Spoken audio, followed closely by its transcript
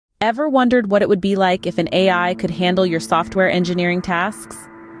Ever wondered what it would be like if an AI could handle your software engineering tasks?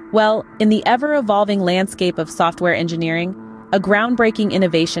 Well, in the ever-evolving landscape of software engineering, a groundbreaking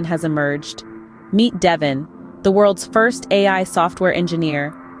innovation has emerged. Meet Devin, the world's first AI software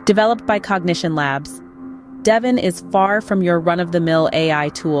engineer, developed by Cognition Labs. Devin is far from your run-of-the-mill AI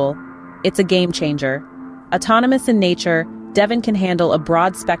tool. It's a game changer. Autonomous in nature, Devin can handle a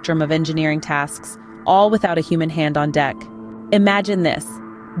broad spectrum of engineering tasks, all without a human hand on deck. Imagine this: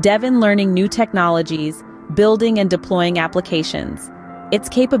 Devin learning new technologies, building and deploying applications. Its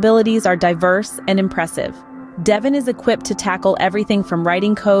capabilities are diverse and impressive. Devin is equipped to tackle everything from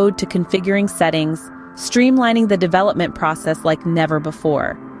writing code to configuring settings, streamlining the development process like never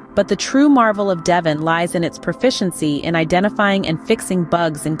before. But the true marvel of Devin lies in its proficiency in identifying and fixing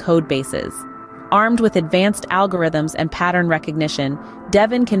bugs in code bases. Armed with advanced algorithms and pattern recognition,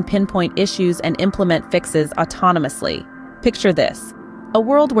 Devin can pinpoint issues and implement fixes autonomously. Picture this: a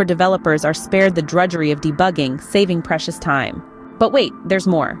world where developers are spared the drudgery of debugging, saving precious time. But wait, there's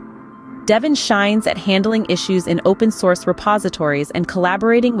more. Devin shines at handling issues in open-source repositories and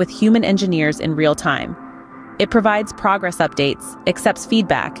collaborating with human engineers in real time. It provides progress updates, accepts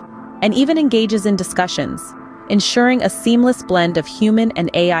feedback, and even engages in discussions, ensuring a seamless blend of human and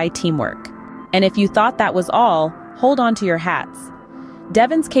AI teamwork. And if you thought that was all, hold on to your hats.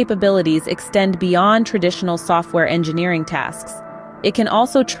 Devin's capabilities extend beyond traditional software engineering tasks. It can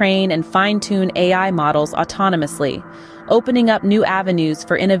also train and fine-tune AI models autonomously, opening up new avenues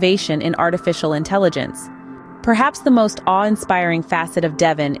for innovation in artificial intelligence. Perhaps the most awe-inspiring facet of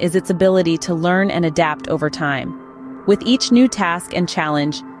Devin is its ability to learn and adapt over time. With each new task and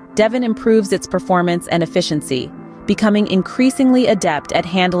challenge, Devin improves its performance and efficiency, becoming increasingly adept at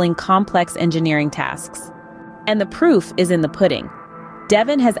handling complex engineering tasks. And the proof is in the pudding.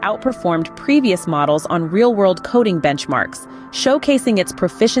 Devin has outperformed previous models on real-world coding benchmarks, showcasing its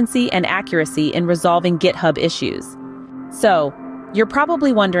proficiency and accuracy in resolving GitHub issues. So, you're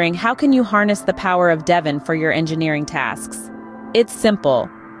probably wondering, how can you harness the power of Devin for your engineering tasks? It's simple.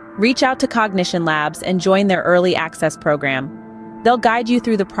 Reach out to Cognition Labs and join their early access program. They'll guide you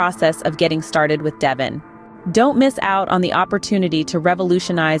through the process of getting started with Devin. Don't miss out on the opportunity to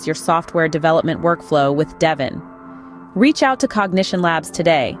revolutionize your software development workflow with Devin. Reach out to Cognition Labs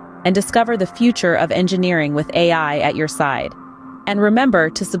today and discover the future of engineering with AI at your side. And remember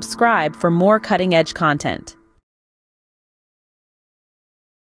to subscribe for more cutting-edge content.